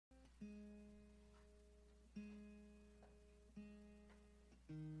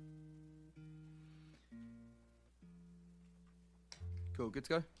Cool, good to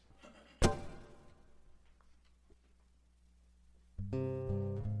go?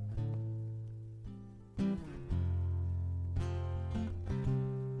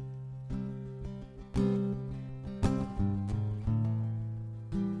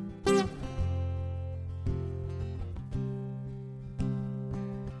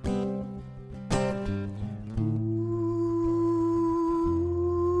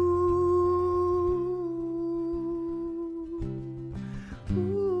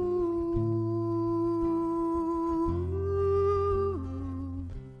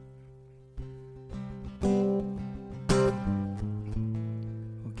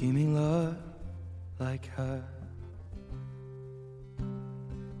 Give me love like her.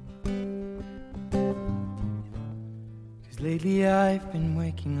 Cause lately I've been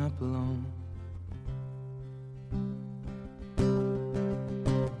waking up alone.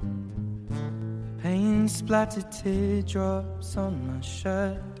 Pain splattered teardrops on my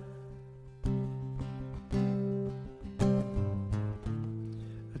shirt.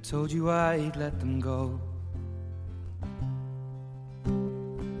 I told you I'd let them go.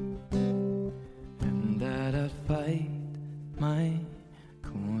 I'd fight my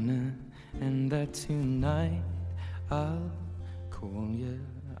corner, and that tonight I'll call you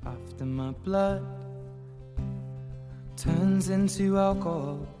after my blood turns into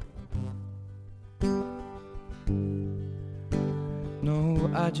alcohol. No,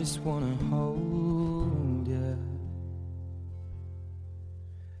 I just wanna hold you.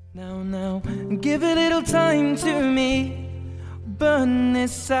 Now, give a little time to me. Burn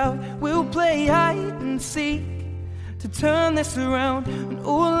this out, we'll play hide and seek to turn this around. And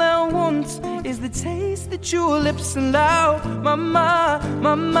all I want is the taste that your lips allow. Mama,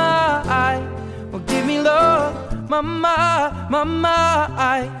 I will give me love. Mama,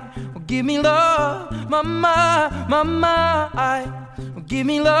 I will give me love. Mama, I will give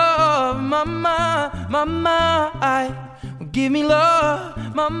me love. Mama, I will give me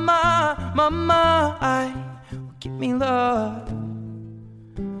love. Mama, I will give me love.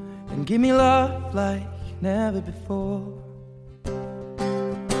 And give me love like never before.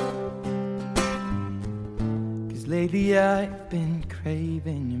 Cause lately I've been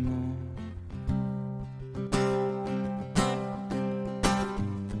craving you more.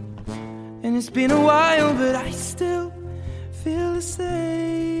 And it's been a while, but I still feel the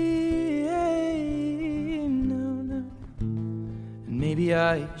same. No. And maybe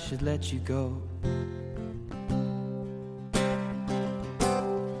I should let you go.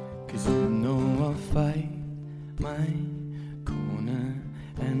 Fight my corner,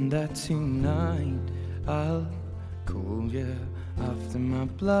 and that tonight I'll call you after my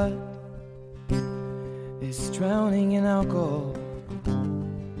blood is drowning in alcohol.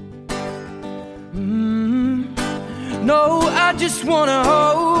 No, I just wanna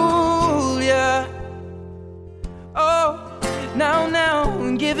hold you. Oh, now,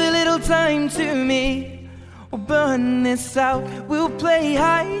 give a little time to me. We'll burn this out, we'll play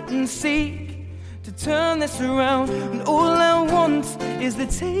hide and seek to turn this around. And all I want is the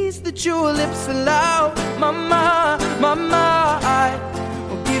taste that your lips allow. Mama, I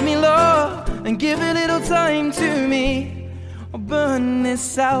will give me love and give a little time to me. I'll burn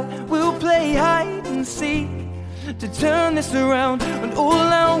this out, we'll play hide and seek to turn this around. And all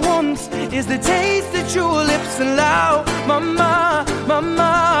I want is the taste that your lips allow. Mama,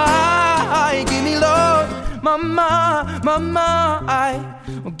 I give me love. Mama, I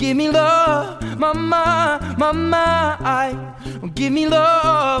will give me love. Mama, I will give me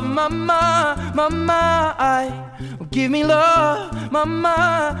love. Mama, I will give me love.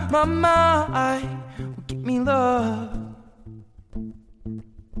 Mama, I will give me love.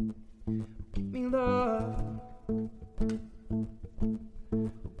 Give me love.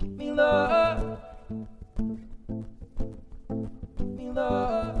 Give me love. Give me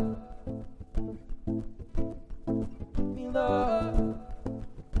love. Give me love.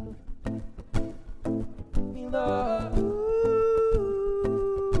 Give me love. Give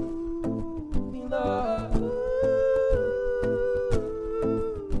me love.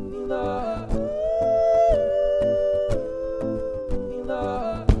 Give me love. Give me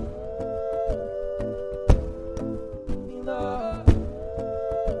love. Give me love.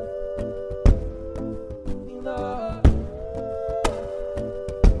 Give me love.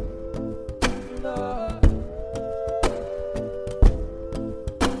 Give me love.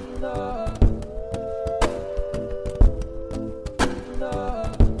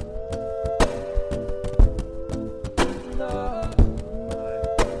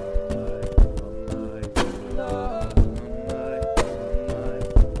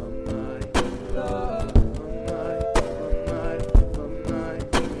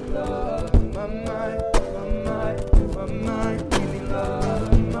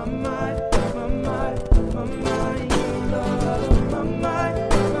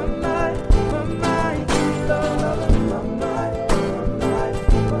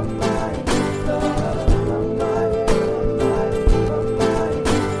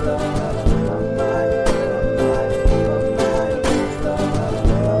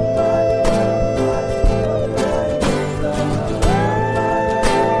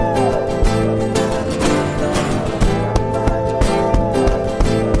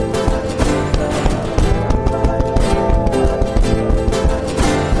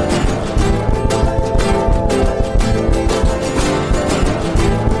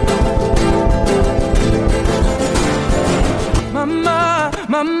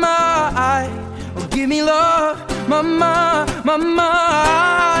 give me love, mama,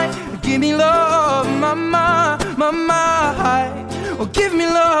 mama. Give me love, mama, mama. Oh, give me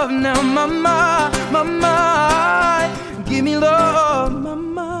love now, mama, mama. Give me love,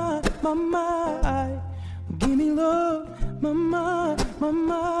 mama, mama. Give me love, mama,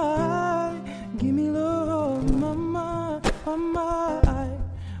 mama. Give me love, mama, mama.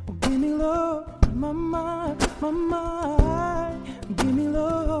 Give me love, mama, mama. Give me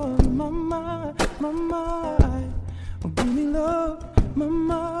love, mama, mama. Give me love,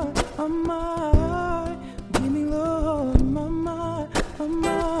 mama, mama. Give me love, mama,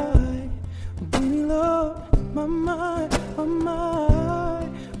 mama. Give me love, mama, mama.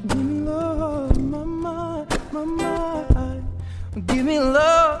 Give me love, mama, mama. Give me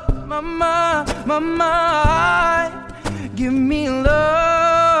love, mama, mama. Give me love,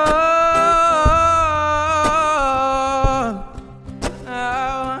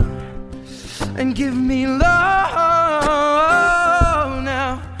 and give me love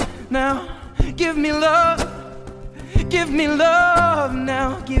now. Give me love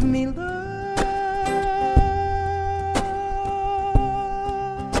now. Give me love,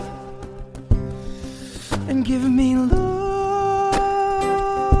 and give me love.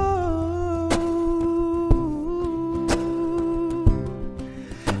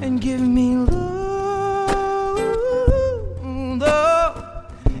 And give me love,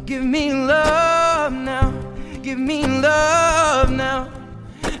 give me love now, give me love now,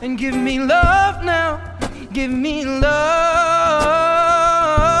 and give me love now, give me love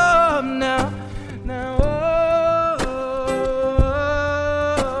now, now.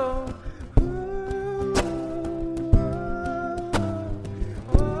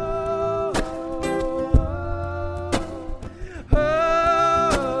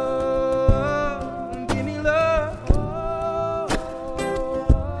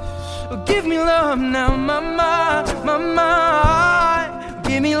 Give me love now, mama, mama.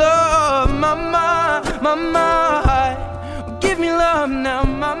 Give me love, mama, mama. Give me love now,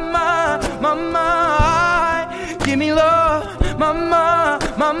 mama, mama. Give me love, mama,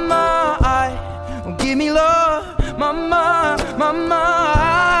 mama. Give me love, mama,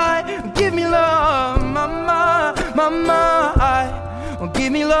 mama. Give me love, mama, mama.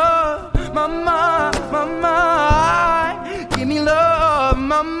 Give me love, mama, mama. Give me love,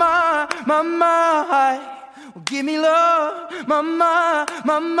 mama, mama. Give me love, mama,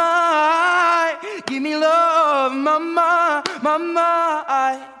 mama. Give me love, mama,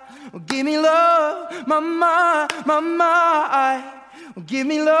 mama. Give me love, mama, mama. Give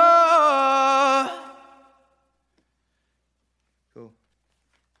me love.